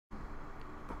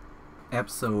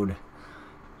Episode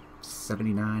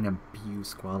 79 of BU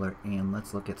Squalor, and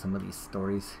let's look at some of these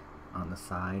stories on the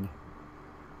side.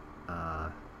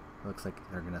 Looks like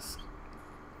they're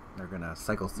gonna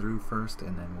cycle through first,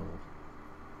 and then we'll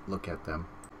look at them.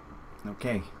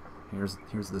 Okay, here's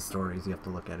the stories. You have to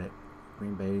look at it.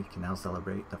 Green Bay can now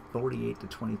celebrate the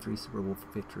 48-23 Super Bowl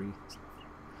victory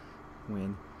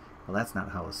win. Well, that's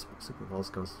not how a Super Bowl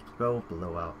goes. Go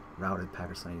blowout, routed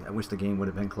Packers Sunday. I wish the game would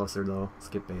have been closer though.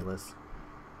 Skip Bayless.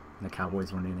 And the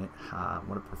Cowboys weren't in it.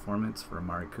 What a performance for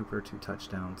Amari Cooper, 2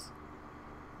 touchdowns.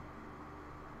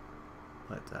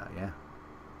 But yeah.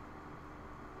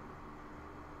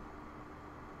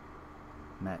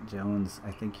 Matt Jones,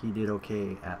 I think he did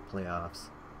okay at playoffs.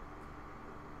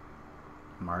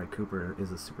 Amari Cooper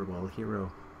is a Super Bowl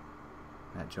hero.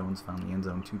 Matt Jones found the end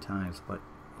zone 2 times, but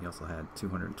he also had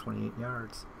 228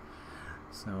 yards.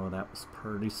 So that was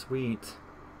pretty sweet.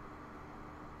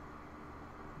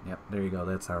 Yep, there you go.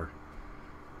 That's our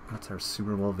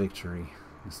Super Bowl victory.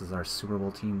 This is our Super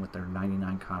Bowl team with their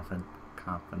 99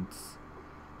 confidence.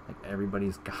 Like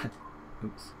everybody's got,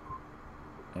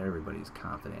 everybody's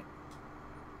confident.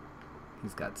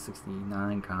 He's got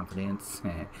 69 confidence.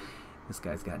 This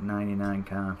guy's got 99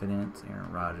 confidence.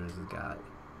 Aaron Rodgers has got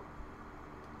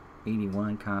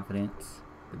 81 confidence.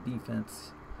 The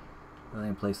defense, well, they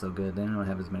didn't play so good. They don't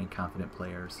have as many confident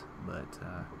players, but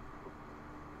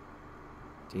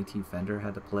JT Fender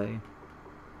had to play.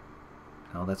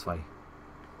 Oh, that's why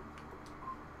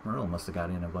Merle must have got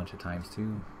in a bunch of times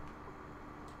too.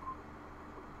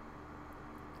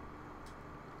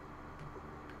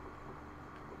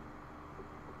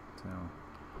 So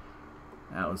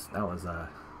that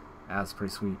was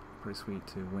pretty sweet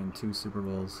to win 2 Super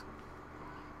Bowls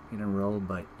in a row.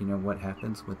 But you know what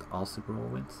happens with all Super Bowl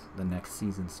wins? The next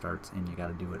season starts and you got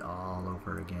to do it all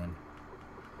over again.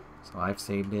 So I've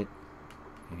saved it,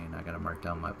 and I got to mark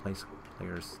down my players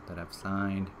that I've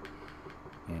signed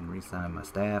and re-sign my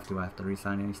staff. Do I have to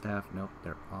re-sign any staff? Nope,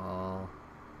 we're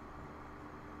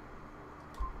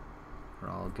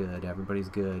all good. Everybody's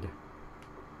good.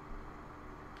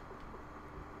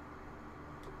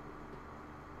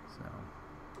 So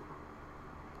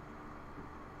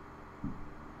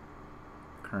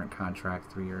current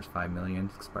contract 3 years, $5 million,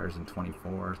 expires in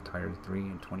 24, tired 3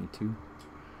 and 22.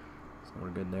 So we're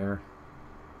good there.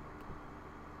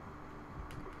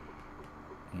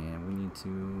 And we need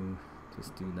to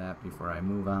just do that before I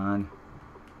move on.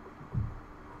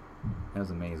 That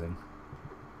was amazing.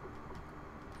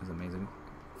 That was amazing.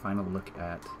 Final look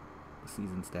at the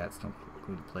season stats. Don't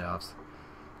include the playoffs.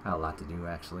 I have a lot to do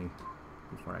actually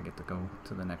before I get to go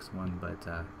to the next one. But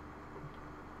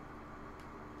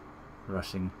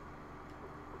rushing.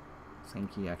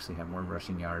 Sankey actually had more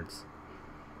rushing yards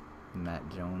than Matt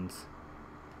Jones.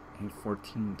 He had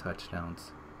 14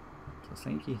 touchdowns. So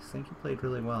Sankey played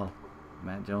really well.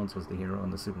 Matt Jones was the hero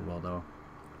in the Super Bowl though.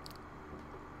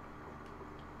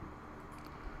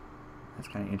 That's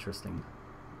kind of interesting.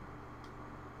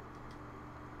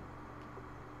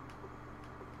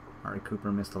 Amari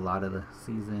Cooper missed a lot of the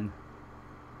season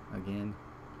again.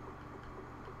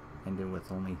 Ended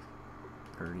with only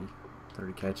 30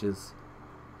 catches.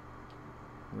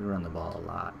 We run the ball a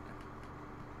lot.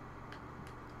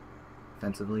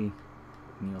 Offensively,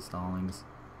 Neil Stallings.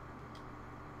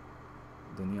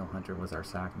 Danielle Hunter was our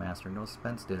sack master. No,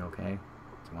 Spence did okay.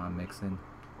 Juwan Mixon.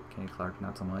 Kenny Clark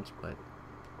not so much, but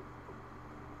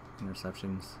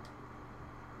interceptions.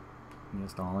 Neil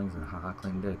Stallings and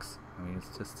Clem Dix. I mean,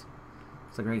 it's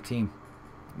a great team.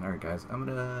 Alright guys, I'm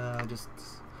gonna just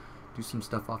do some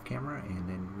stuff off camera, and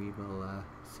then we will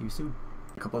see you soon.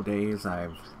 A couple of days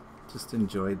I've just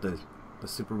enjoyed the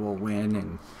Super Bowl win,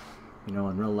 and you know,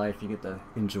 in real life you get to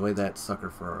enjoy that sucker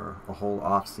for a whole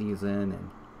off season. And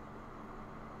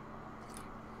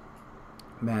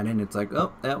Madden, it's like,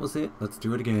 oh, that was it, let's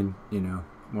do it again. You know,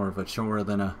 more of a chore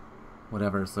than a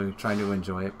whatever. So you're trying to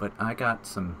enjoy it. But I got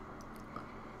some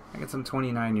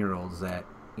 29-year-olds that,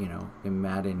 you know, in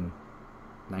Madden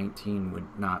 19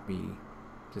 would not be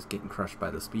just getting crushed by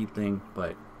the speed thing,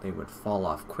 but they would fall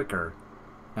off quicker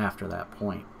after that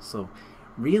point. So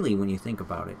really, when you think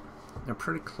about it, they're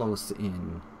pretty close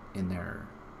in their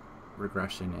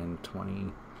regression. And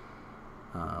 20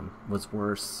 was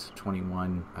worse.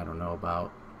 21 I don't know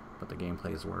about, but the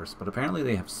gameplay is worse. But apparently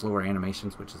they have slower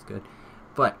animations, which is good.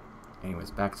 But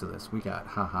anyways, back to this. We got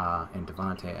Haha and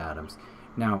Devontae Adams.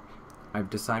 Now I've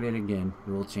decided, again,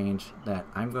 rule change, that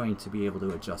I'm going to be able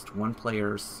to adjust one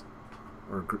player's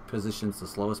or positions, the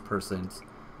slowest person's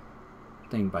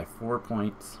thing, by 4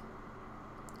 points.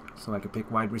 So I could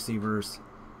pick wide receivers,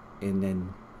 and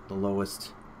then the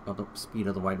lowest of the speed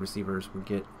of the wide receivers would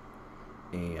get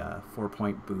a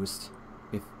 4-point boost.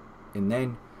 And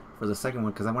then for the second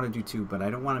one, because I want to do 2, but I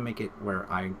don't want to make it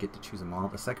where I get to choose them all.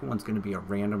 The second one's going to be a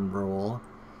random roll,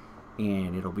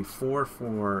 and it'll be 4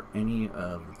 for any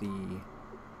of the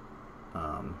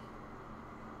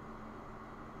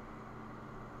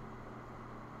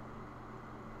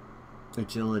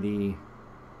agility,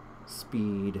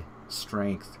 speed,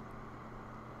 strength.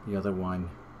 The other one,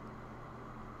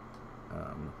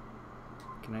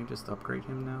 can I just upgrade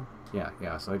him now?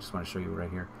 Yeah, so I just want to show you right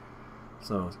here.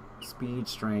 So speed,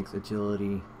 strength,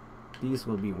 agility, these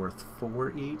will be worth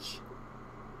 4 each.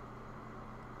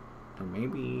 Or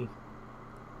maybe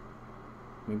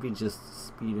just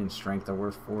speed and strength are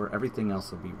worth 4. Everything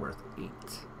else will be worth 8.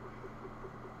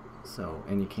 So,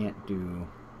 and you can't do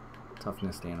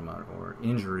toughness, stamina, or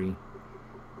injury.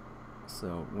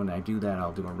 So when I do that,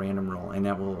 I'll do a random roll, and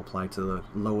that will apply to the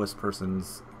lowest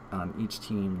persons on each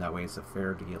team. That way it's a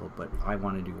fair deal. But I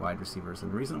want to do wide receivers,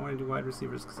 and the reason I want to do wide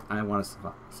receivers is because I want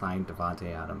to sign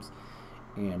Davante Adams,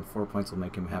 and 4 points will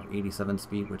make him have 87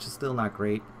 speed, which is still not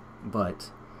great,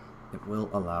 but it will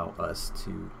allow us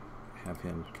to have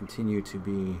him continue to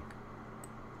be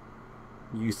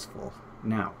useful.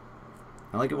 Now,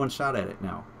 I only get one shot at it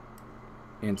now,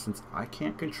 and since I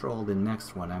can't control the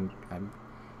next one, I'm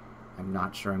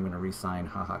not sure I'm going to re-sign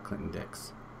Clinton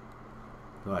Dix,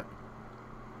 but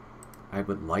I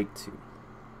would like to.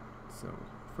 So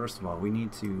first of all, we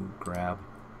need to grab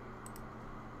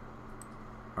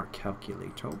our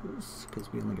calculators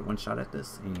because we only get one shot at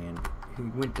this, and he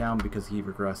went down because he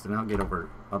regressed, and I'll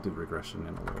do regression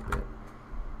in a little bit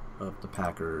of the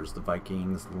Packers, the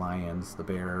Vikings, the Lions, the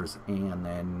Bears, and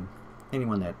then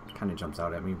anyone that kind of jumps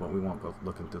out at me, but we won't go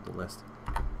looking through the list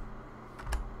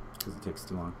because it takes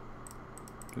too long.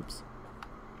 Oops.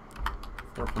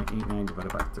 4.89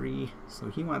 divided by 3. So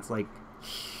he wants like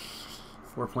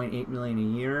 4.8 million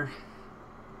a year,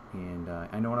 and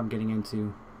I know what I'm getting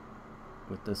into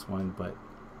with this one, but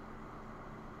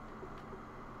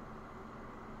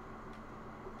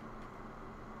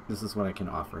this is what I can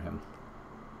offer him,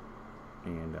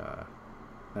 and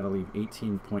that'll leave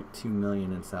 18.2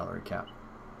 million in salary cap.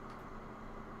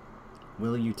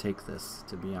 Will you take this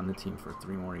to be on the team for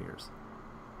 3 more years?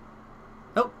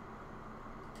 Oh!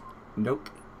 Nope.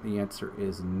 The answer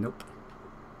is nope.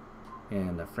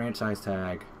 And the franchise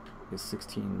tag is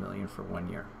 16 million for 1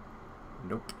 year.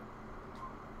 Nope.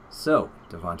 So,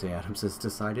 Davante Adams has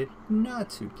decided not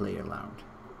to play around.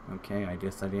 Okay, I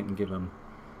guess I didn't give him...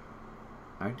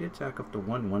 I did jack up to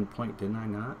 1 point, didn't I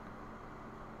not?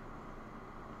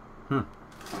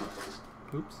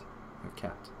 Oops. I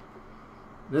capped.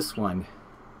 This one,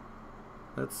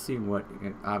 let's see what...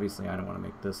 Obviously, I don't want to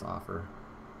make this offer.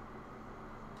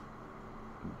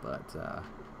 But,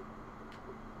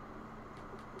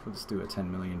 we'll just do a $10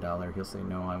 million. He'll say,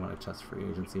 no, I want a chest free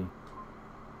agency.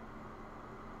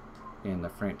 And the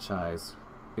franchise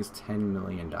is $10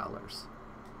 million.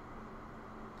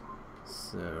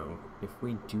 So, if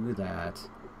we do that,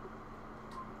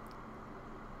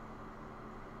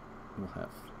 we'll have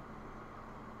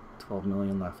 12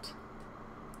 million left.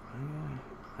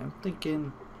 I'm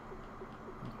thinking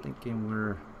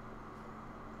we're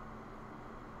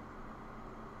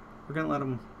gonna let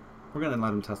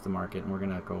him test the market, and we're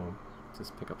gonna go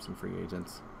just pick up some free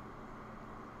agents.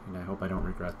 And I hope I don't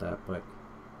regret that, but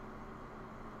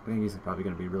I think he's probably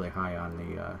going to be really high on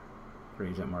the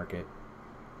free agent market.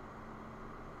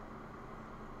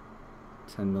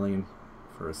 10 million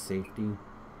for a safety,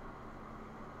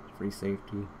 free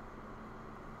safety.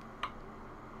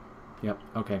 Yep.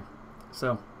 Okay.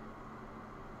 So,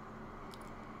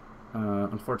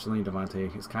 unfortunately,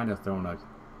 Davante has kind of thrown a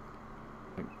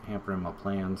hamper in my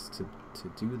plans to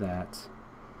do that,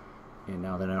 and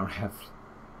now that I don't have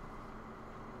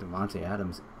Davante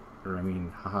Adams, or I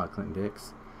mean, Clinton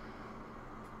Dix,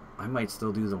 I might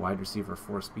still do the wide receiver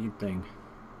 4 speed thing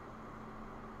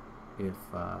if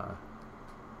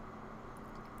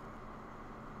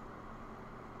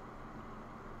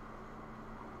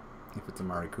it's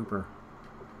Amari Cooper.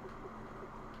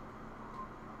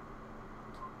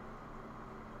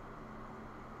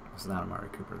 If it's not Amari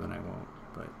Cooper, then I won't,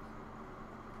 but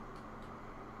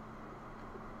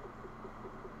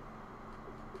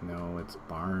no, it's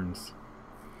Barnes.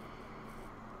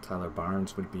 Tyler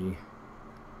Barnes would be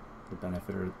the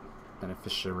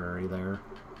beneficiary there,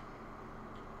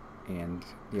 and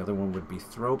the other one would be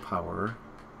throw power,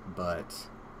 but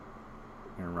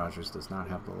Aaron Rodgers does not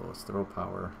have the lowest throw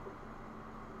power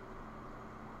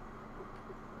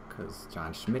because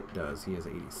John Schmidt does. He has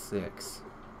 86,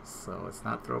 so it's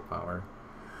not throw power.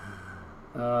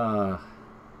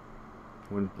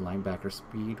 Wouldn't linebacker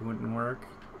speed wouldn't work.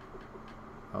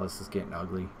 Oh, this is getting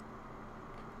ugly.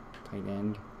 Tight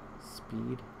end.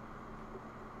 Speed.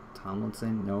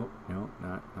 Tomlinson. Nope. Nope.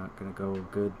 Not gonna go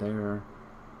good there.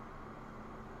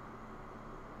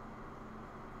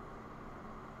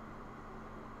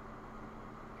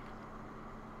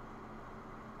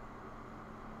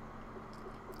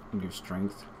 Do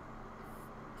strength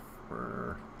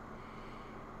for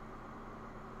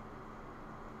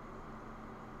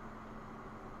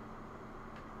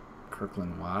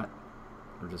Kirkland Watt,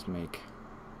 or just make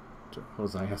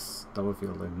Josiah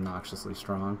Stubblefield obnoxiously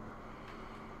strong.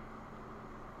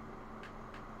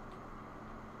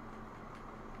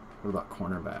 What about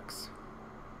cornerbacks?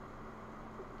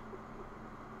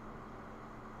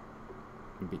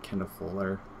 Maybe Kendall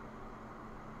Fuller.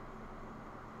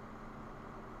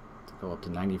 Go up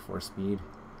to 94 speed.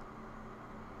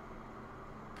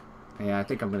 Yeah, I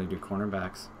think I'm going to do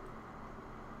cornerbacks.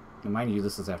 And mind you,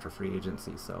 this is after free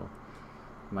agency, so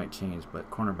it might change, but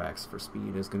cornerbacks for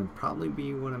speed is going to probably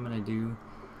be what I'm going to do.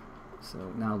 So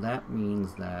now that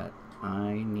means that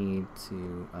I need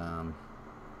to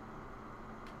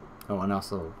oh, and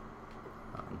also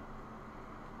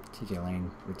TJ Lane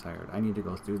retired. I need to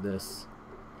go through this.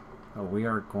 Oh, we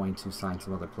are going to sign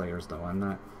some other players though. I'm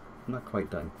not quite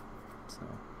done. So,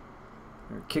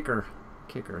 kicker,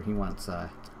 he wants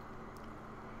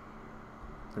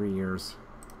 3 years.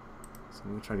 So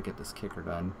we'll try to get this kicker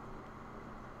done.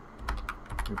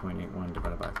 3.81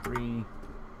 divided by 3.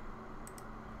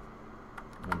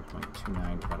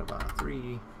 1.29 divided by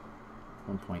 3.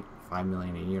 1.5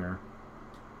 million a year.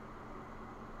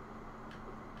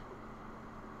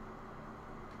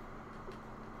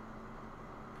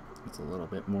 It's a little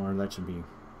bit more. That should be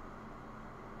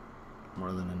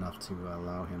more than enough to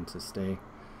allow him to stay.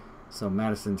 So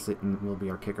Madison Sitton will be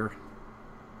our kicker.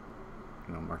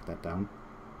 And I'll mark that down.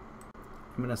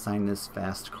 I'm going to assign this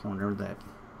fast corner that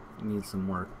needs some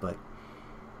work, but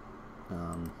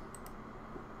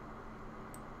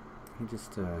he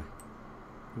just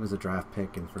he was a draft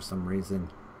pick, and for some reason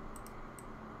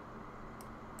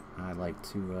I like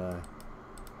to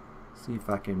see if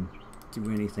I can do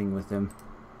anything with him.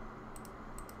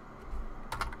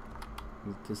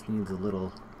 He just needs a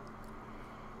little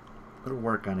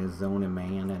work on his zone and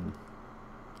man, and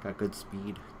got good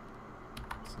speed.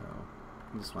 So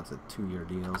he just wants a 2-year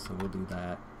deal, so we'll do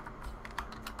that.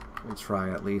 We'll try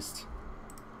at least.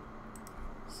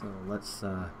 So let's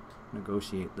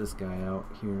negotiate this guy out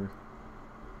here.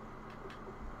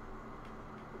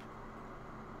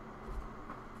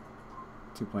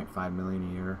 $2.5 million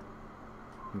a year.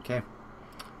 Okay.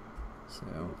 So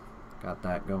got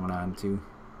that going on too.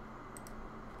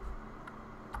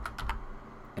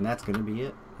 And that's going to be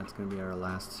it. That's going to be our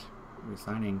last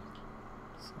re-signing.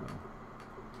 So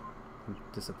I'm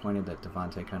disappointed that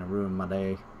Devontae kind of ruined my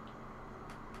day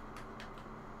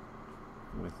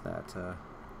with that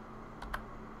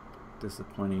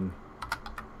disappointing.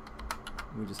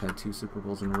 We just had 2 Super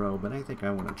Bowls in a row, but I think I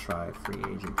want to try free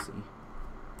agency.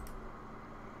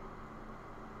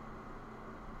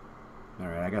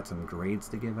 Alright, I got some grades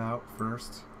to give out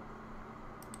first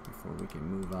before we can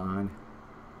move on.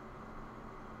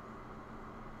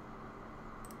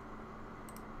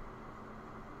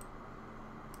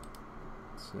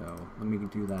 So let me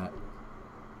do that.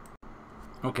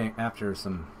 Okay, after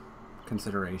some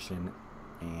consideration,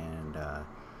 and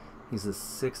he's the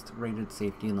 6th rated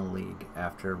safety in the league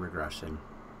after regression.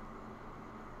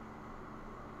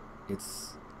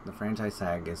 It's the franchise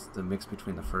tag is the mix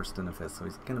between the 1st and the 5th, so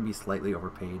he's going to be slightly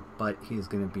overpaid, but he's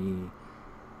going to be.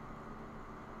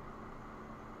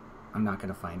 I'm not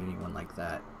going to find anyone like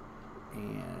that,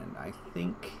 and I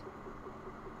think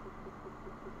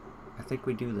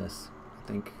we do this.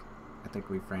 I think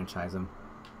we franchise him.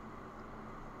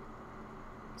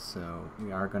 So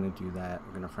we are going to do that.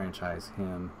 We're going to franchise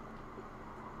him.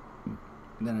 And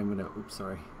then I'm going to, oops,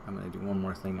 sorry. I'm going to do one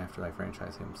more thing after I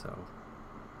franchise him. So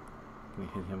I'm going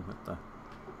to hit him with the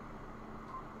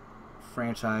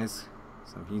franchise.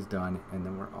 So he's done. And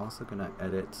then we're also going to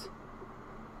edit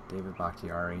David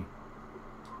Bakhtiari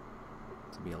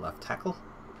to be a left tackle.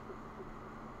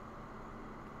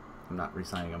 I'm not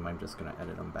re-signing him, I'm just going to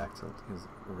edit him back to his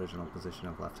original position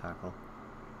of left tackle.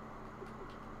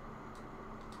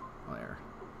 There.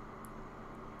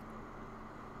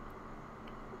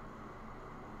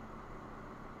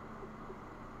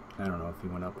 I don't know if he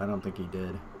went up. I don't think he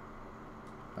did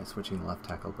by switching left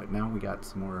tackle, but now we got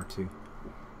some more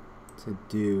to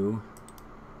do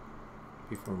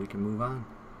before we can move on.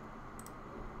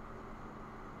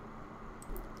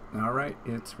 Alright,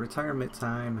 it's retirement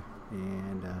time,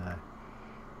 and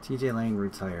TJ Lane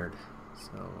retired,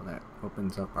 so that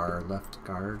opens up our left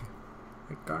guard,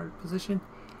 right guard position.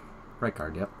 Right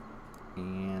guard, yep.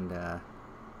 And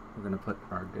we're going to put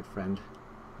our good friend,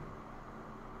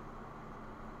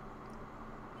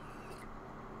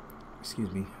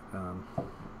 excuse me,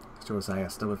 Josiah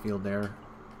Stubblefield there.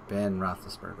 Ben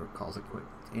Roethlisberger calls it quick.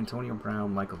 Antonio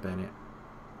Brown, Michael Bennett,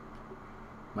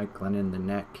 Mike Glennon, the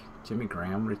neck. Jimmy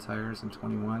Graham retires in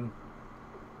 21.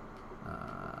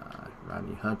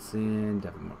 Rodney Hudson,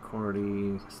 Devin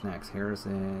McCourty, Snacks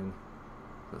Harrison,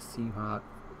 the Seahawk,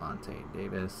 Vontae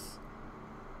Davis,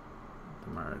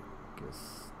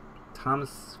 DeMarcus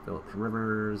Thomas, Phillips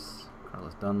Rivers,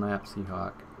 Carlos Dunlap,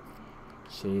 Seahawk,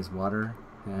 Shays Water,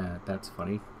 that's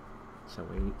funny,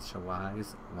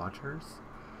 Shawai's Watchers,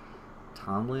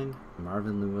 Tomlin,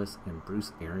 Marvin Lewis, and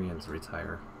Bruce Arians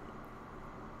retire.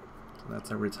 So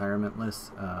that's our retirement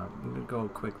list. I'm going to go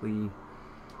quickly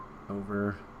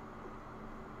over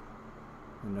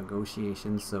the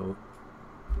negotiations. So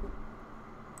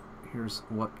here's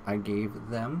what I gave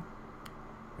them.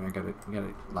 And I got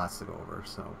lots to go over.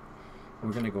 So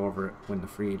we're going to go over it when the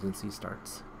free agency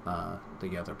starts.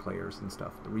 The other players and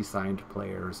stuff, the re-signed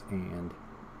players and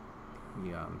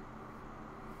the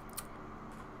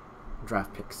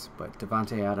draft picks. But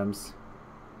Devontae Adams,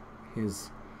 he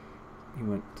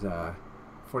went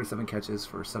 47 catches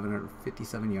for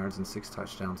 757 yards and 6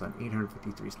 touchdowns on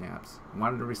 853 snaps.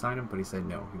 Wanted to re-sign him, but he said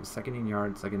no. He was second in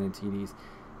yards, second in TDs.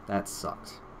 That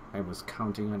sucked. I was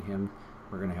counting on him.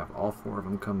 We're going to have all 4 of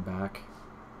them come back.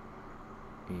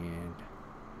 And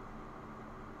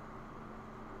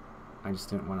I just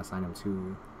didn't want to sign him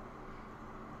to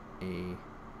a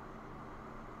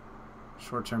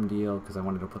short-term deal because I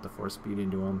wanted to put the 4-speed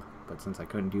into him. But since I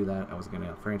couldn't do that, I was going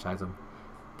to franchise him.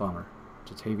 Bummer.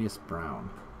 Jatavius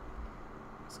Brown.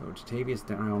 So Jatavius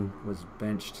Brown was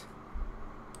benched.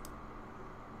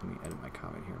 Let me edit my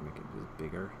comment here, make it just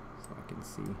bigger so I can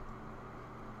see.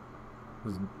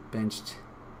 Was benched.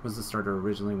 Was the starter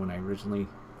originally when I originally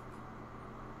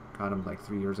got him like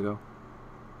 3 years ago,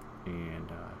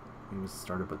 and he was the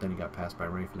starter. But then he got passed by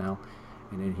Ray Fennell,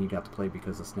 and then he got to play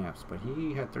because of snaps. But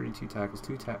he had 32 tackles,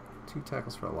 two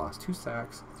tackles for a loss, 2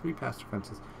 sacks, 3 pass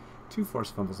defenses, 2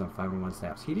 forced fumbles on 5-1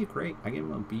 snaps. He did great. I gave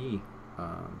him a B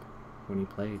when he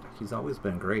played. He's always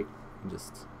been great. He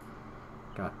just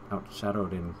got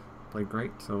outshadowed and played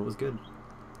great, so it was good.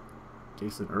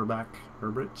 Jason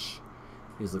Urbrich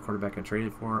is the quarterback I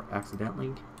traded for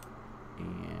accidentally,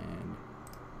 and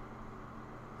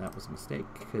that was a mistake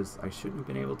because I shouldn't have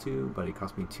been able to, but it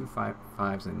cost me 2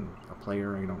 5s and a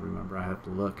player. I don't remember. I have to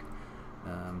look.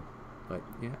 But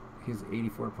yeah, his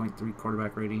 84.3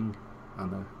 quarterback rating on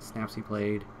the snaps he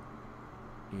played,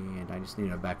 and I just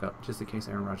needed a backup just in case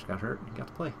Aaron Rodgers got hurt and he got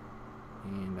to play.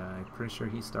 And I'm pretty sure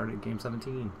he started game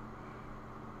 17.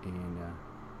 And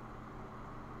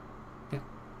yeah,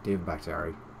 David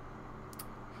Bakhtiari.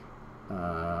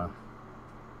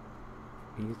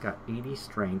 He's got 80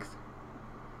 strength.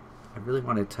 I really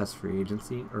want to test free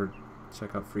agency or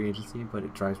check out free agency, but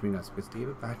it drives me nuts because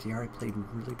David Bakhtiari played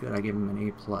really good. I gave him an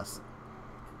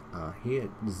A+. He had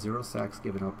 0 sacks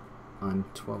given up on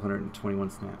 1,221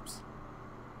 snaps,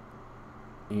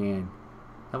 and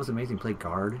that was amazing. Played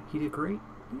guard. He did great.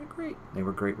 He did great. They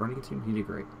were a great running team. He did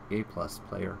great. A+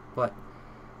 player. But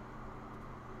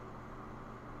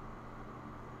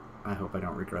I hope I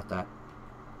don't regret that.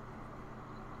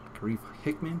 Kareem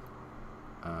Hickman.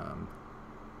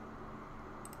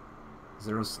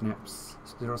 0 snaps,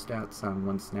 0 stats on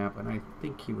 1 snap, and I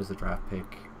think he was a draft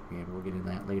pick, and we'll get into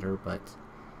that later, but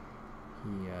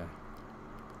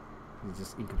he's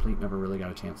just incomplete, never really got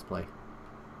a chance to play.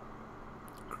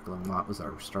 Kirkland Lott was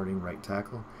our starting right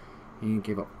tackle. He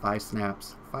gave up 5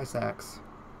 snaps, 5 sacks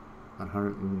on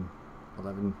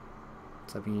 111,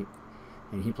 78,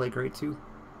 and he played great too.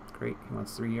 Great. He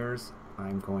wants 3 years.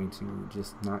 I'm going to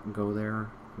just not go there.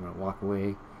 I'm going to walk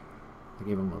away. I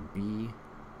gave him a B.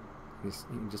 He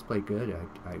just played good.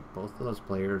 Both of those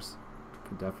players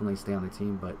could definitely stay on the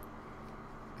team, but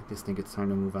I just think it's time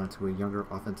to move on to a younger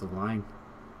offensive line.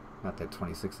 Not that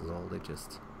 26 is old. It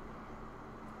just,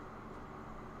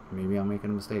 maybe I'm making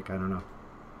a mistake. I don't know.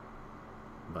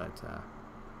 But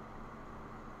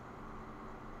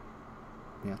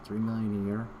yeah, $3 million a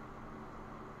year.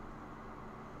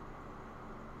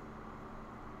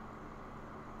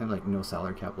 I have like no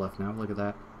salary cap left now. Look at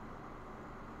that.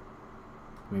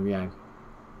 Maybe I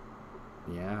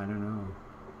don't know.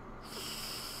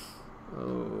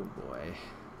 Oh boy.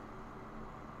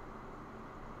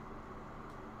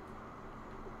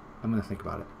 I'm gonna think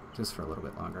about it just for a little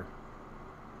bit longer.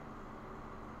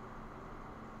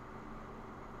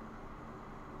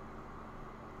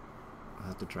 I'll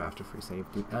have to draft a free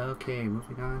safety. Okay,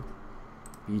 moving on.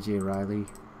 BJ Riley.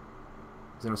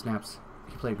 0 snaps.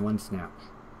 He played one snap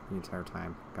the entire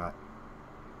time. Got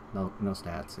no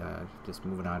stats. Just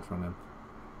moving on from him.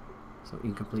 So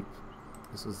incomplete.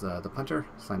 This was the punter.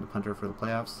 Signed the punter for the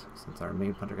playoffs since our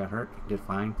main punter got hurt. He did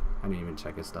fine. I didn't even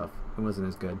check his stuff. It wasn't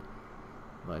as good,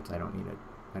 but I don't need it.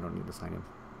 I don't need to sign him.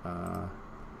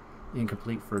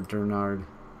 Incomplete for Dernard.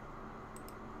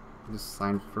 Just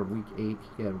signed for week 8.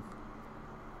 He had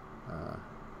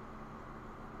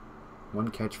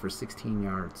 1 catch for 16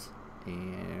 yards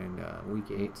and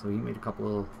week 8. So he made a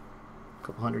couple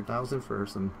 $100,000 for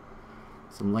some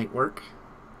light work.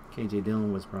 KJ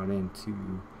Dillon was brought in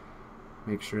to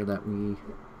make sure that we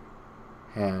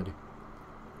had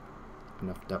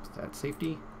enough depth at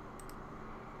safety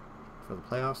for the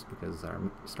playoffs because our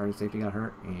starting safety got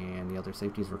hurt and the other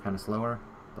safeties were kind of slower,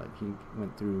 but he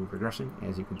went through regression,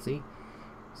 as you can see.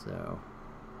 So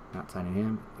not signing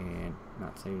him and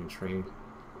not signing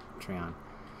Treyon.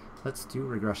 Let's do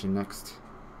regression next.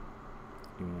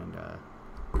 And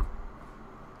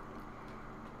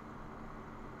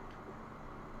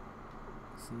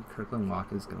see, Kirkland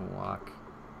Walk is going to walk.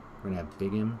 We're going to have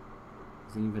Bigham.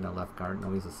 Is he even a left guard?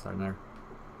 No, he's a center.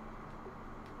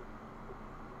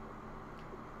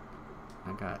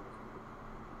 I got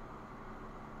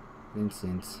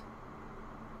Vincent.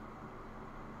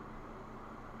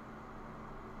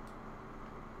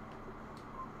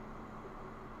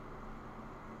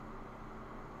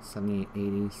 $78,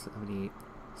 $80, $78,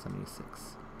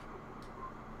 $76,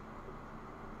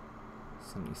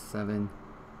 $77,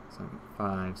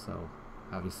 $75. So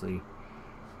obviously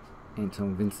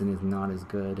Antoine Vincent is not as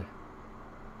good,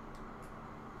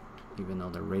 even though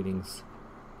the ratings.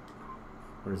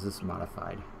 Or is this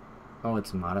modified? Oh,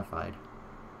 it's modified.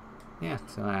 Yeah,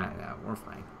 so we're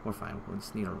fine. We're fine. We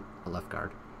just need a left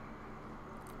guard.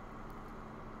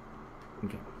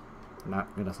 Okay, we're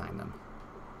not gonna sign them.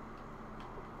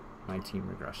 My team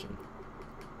regression.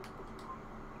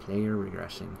 Player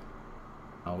regression.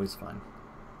 Always fun.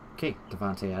 Okay,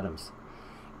 Devontae Adams.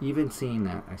 Even seeing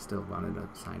that, I still wanted to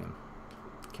sign him.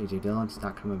 KJ Dillon's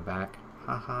not coming back.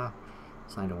 Haha.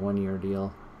 Signed a 1-year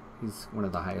deal. He's one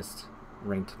of the highest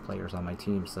ranked players on my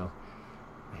team, so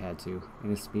I had to.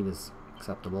 And his speed is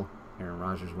acceptable. Aaron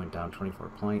Rodgers went down 24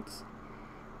 points.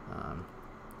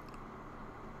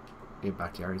 Gabe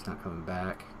Bakhtiari's not coming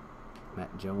back.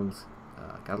 Matt Jones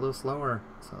got a little slower,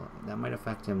 so that might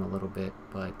affect him a little bit,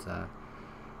 but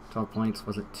 12 points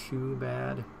wasn't too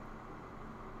bad.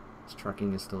 His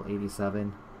trucking is still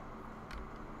 87.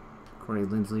 Corey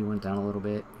Linsley went down a little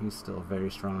bit. He's still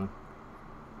very strong.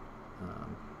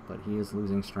 But he is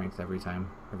losing strength every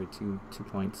time, every two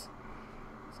points.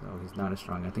 So he's not as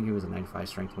strong. I think he was a 95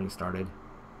 strength when he started.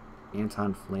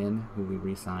 Anton Flynn, who we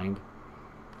re-signed,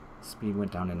 speed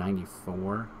went down to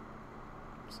 94.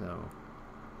 So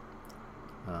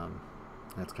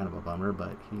that's kind of a bummer,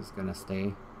 but he's going to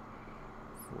stay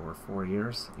for 4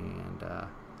 years, and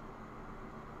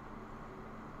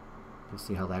we'll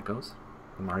see how that goes.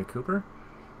 Amari Cooper,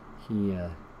 he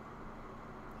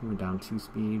went down 2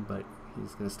 speed, but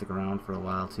he's going to stick around for a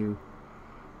while too.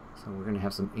 So we're going to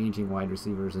have some aging wide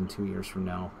receivers in 2 years from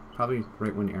now. Probably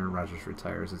right when Aaron Rodgers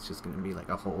retires, it's just going to be like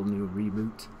a whole new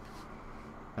reboot.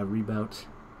 A reboot.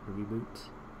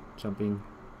 Jumping,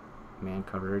 man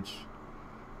coverage.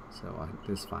 So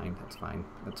this is fine. That's fine.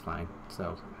 That's fine.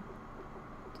 So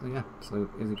yeah. So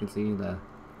as you can see, the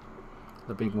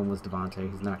big one was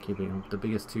Devontae. He's not keeping him. The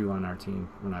biggest 2 on our team,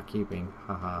 we're not keeping.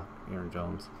 Haha. Aaron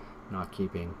Jones. Not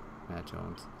keeping Matt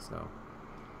Jones. So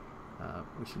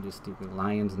we should just do the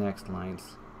Lions next.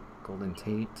 Lions, Golden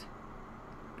Tate.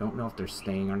 Don't know if they're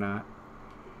staying or not.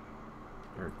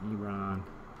 Eric Ebron,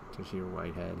 Tashir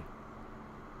Whitehead,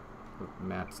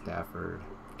 Matt Stafford,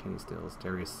 Kenny Stills,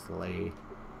 Darius Slay,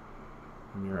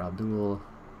 Amir Abdul,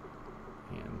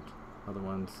 and other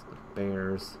ones, the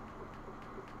Bears.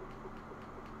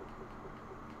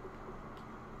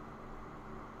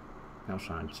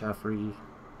 Alshon Jeffrey.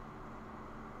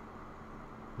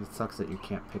 It sucks that you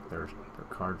can't pick their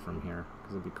card from here,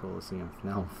 because it'd be cool to see him.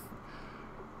 Now,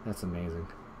 that's amazing.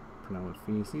 Pernell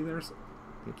Fee. See,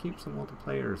 they keep some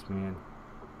multiplayers, man.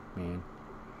 I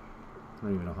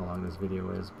don't even know how long this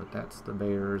video is, but that's the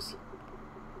Bears.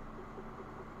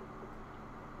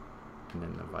 And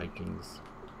then the Vikings.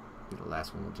 The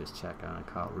last one we'll just check on.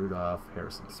 Kyle Rudolph,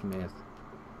 Harrison Smith,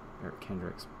 Eric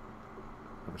Kendricks,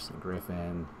 Everson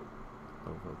Griffin,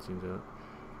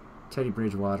 Teddy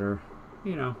Bridgewater.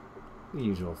 You know, the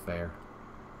usual fare.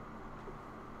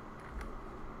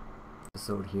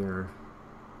 Episode here,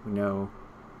 we know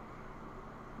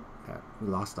that we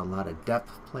lost a lot of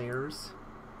depth players.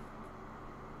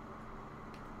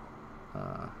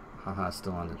 Haha's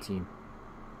still on the team.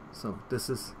 So this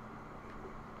is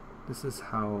this is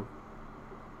how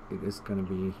it is going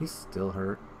to be. He's still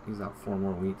hurt. He's out 4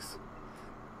 more weeks.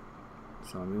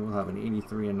 So, I mean, we'll have an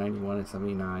 83, a 91, and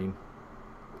 79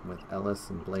 with Ellis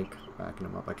and Blake backing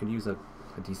him up. I could use a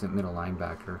decent middle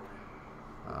linebacker.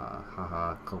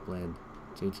 Copeland,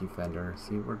 JT Fender.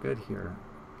 See, we're good here.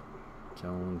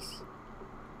 Jones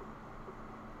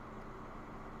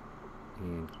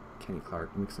and Kenny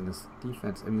Clark mixing this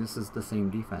defense. I mean, this is the same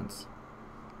defense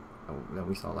that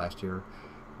we saw last year,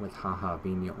 with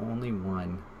being the only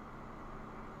one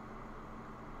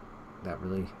that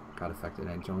really got affected.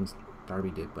 And Jones,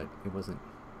 Darby did, but it wasn't.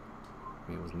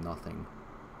 I mean, it was nothing.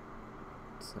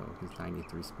 So his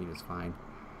 93 speed is fine.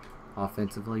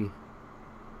 Offensively,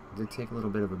 it did take a little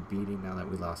bit of a beating now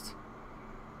that we lost.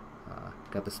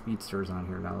 Got the speedsters on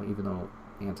here now, even though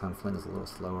Anton Flynn is a little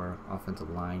slower. Offensive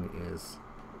line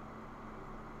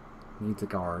needs a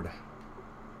guard.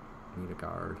 Need a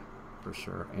guard for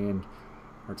sure. And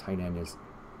our tight end is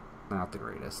not the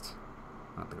greatest.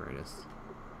 Not the greatest.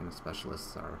 And the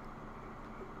specialists are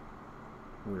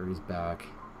where he's back.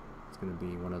 It's going to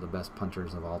be one of the best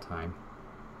punters of all time.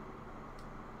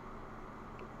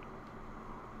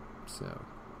 So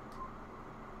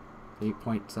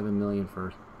 8.7 million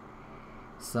for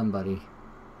somebody.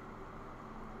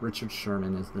 Richard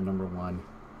Sherman is the number 1.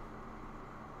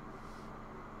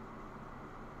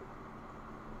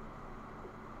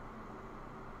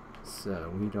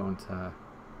 So we don't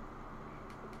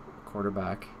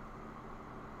quarterback.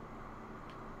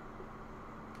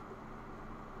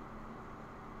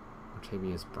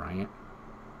 Octavius Bryant.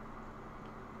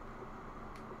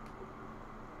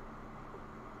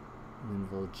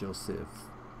 Linville Joseph.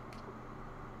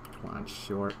 Come on,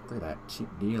 short. Look at that cheap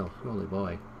deal. Holy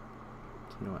boy.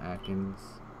 Tino Atkins,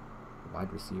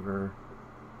 wide receiver.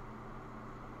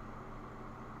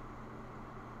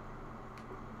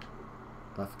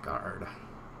 Left guard.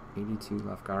 82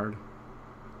 left guard.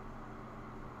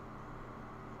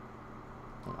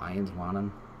 The Lions want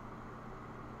him.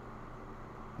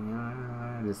 Yeah,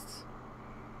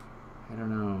 I don't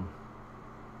know.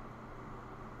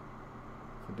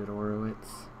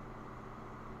 Fedorowicz.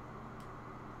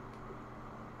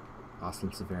 Austin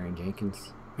Severian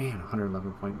Jenkins. Man,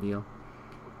 111 point deal.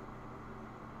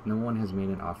 No one has made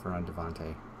an offer on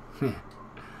Devontae.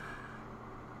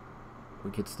 We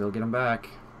could still get him back.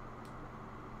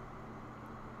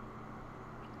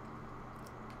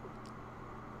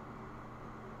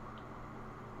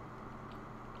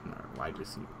 Our wide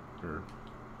receiver.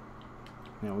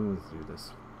 Yeah, we want to do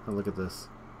this. Oh, look at this.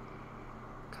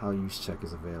 Kyle Juszczyk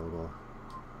is available.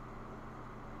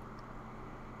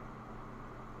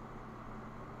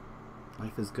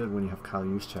 Life is good when you have Kyle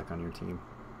Juszczyk on your team.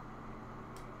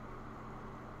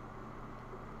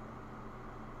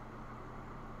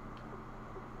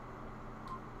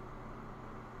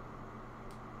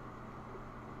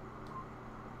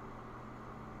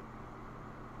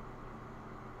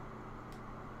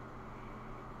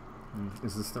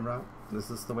 Is this the route? Is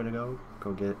this the way to go?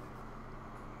 Go get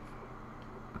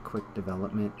a quick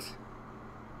development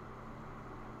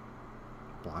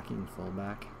blocking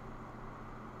fullback.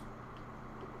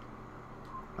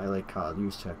 I like Kyle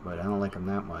Juszczyk, but I don't like him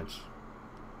that much.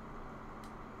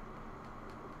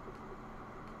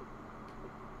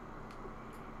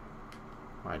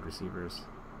 Wide receivers.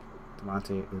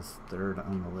 Devontae is 3rd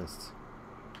on the list.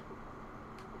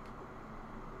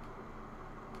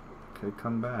 Could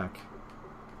come back.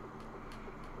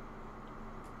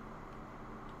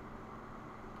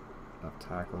 Left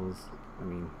tackles.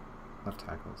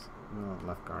 No,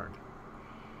 left guard.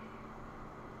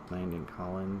 Landon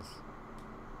Collins.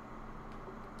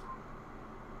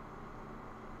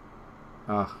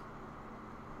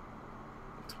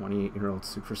 28-year-old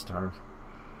superstar.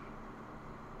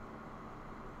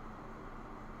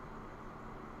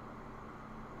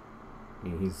 I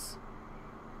mean, he's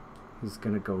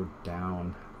gonna go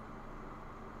down.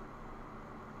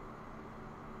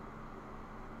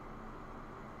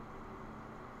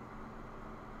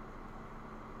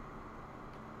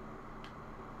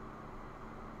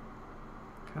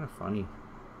 Kind of funny.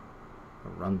 A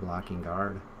run blocking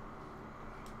guard.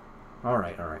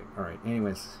 Alright.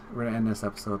 Anyways, we're gonna end this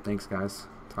episode. Thanks, guys.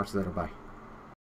 Talk to you later. Bye.